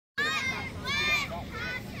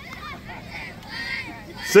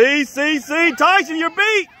See, Tyson, you're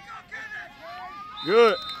beat.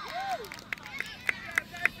 Good.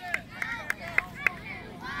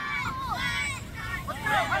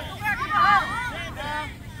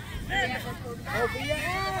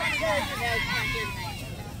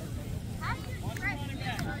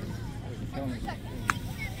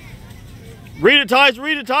 Read it,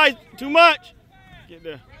 Tyson. Too much. Get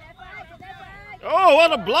there. Oh,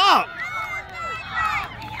 what a block.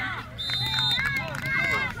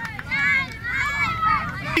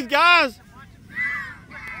 These guys.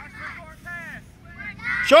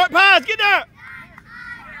 Short pass, get there.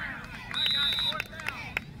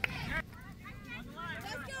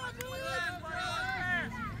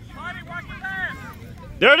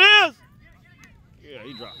 There it is. Yeah,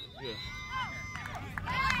 he dropped it. Yeah.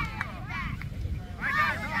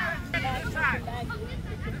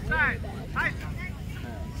 Side. Tyson.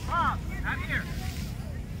 Bob, out here.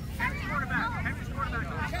 Henry's quarterback.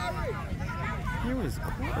 He was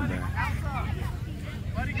quarterback. Outside.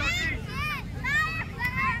 Buddy, go deep.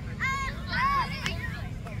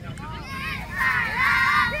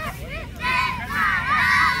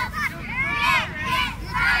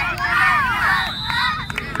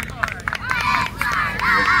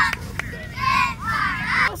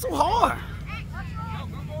 That's so hard.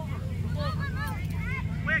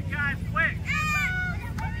 Quick, guys, quick.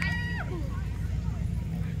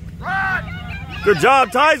 Run! Good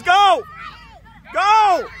job, Tyson. Go!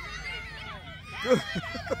 Go! Good.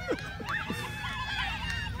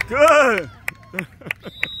 Good.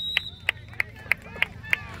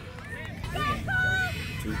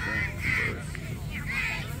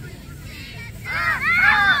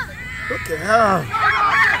 What the hell?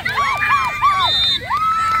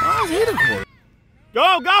 Why is he the quarterback?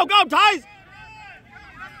 Go, Tyson!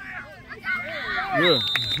 Yeah.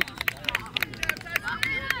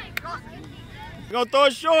 Gonna throw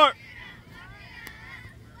it short.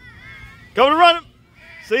 Go to run him.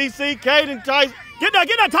 See, Caden, Tyson. Get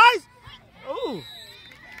that, Tyson. Ooh.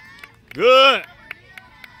 Good.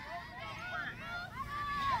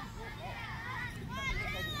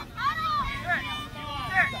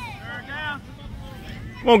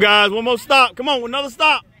 Come on, guys. One more stop. Come on, another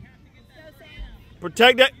stop.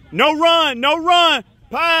 Protect that. No run.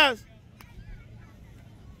 Pass.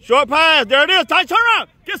 Short pass. There it is. Tyson, turn around.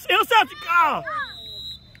 Get intercepted. Oh.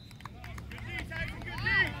 Good D, Tyson, good D.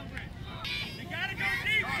 They gotta go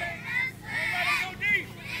deep. Don't let them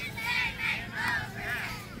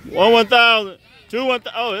go deep. 1,000. 2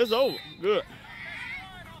 1,000. Oh, it's over. Good.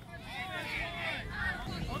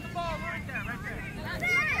 On the ball right there.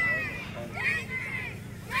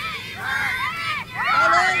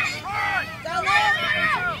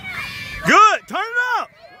 Good. Turn it up.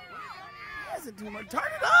 That's too much. Turn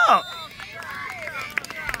it up.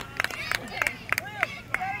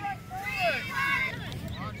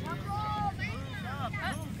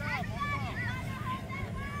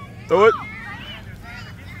 Throw it.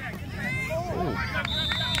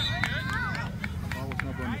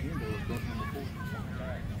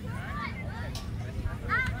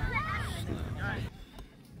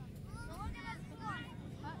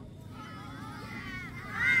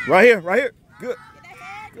 Right here. Good.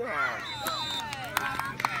 Good.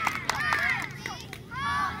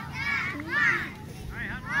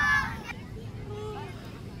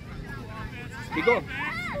 Keep going.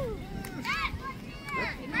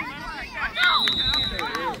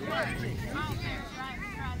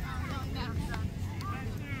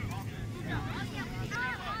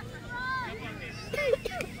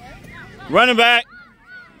 Running back.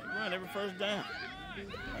 Run every first down.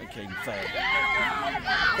 Okay, you fast.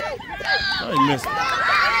 Oh, he missed it.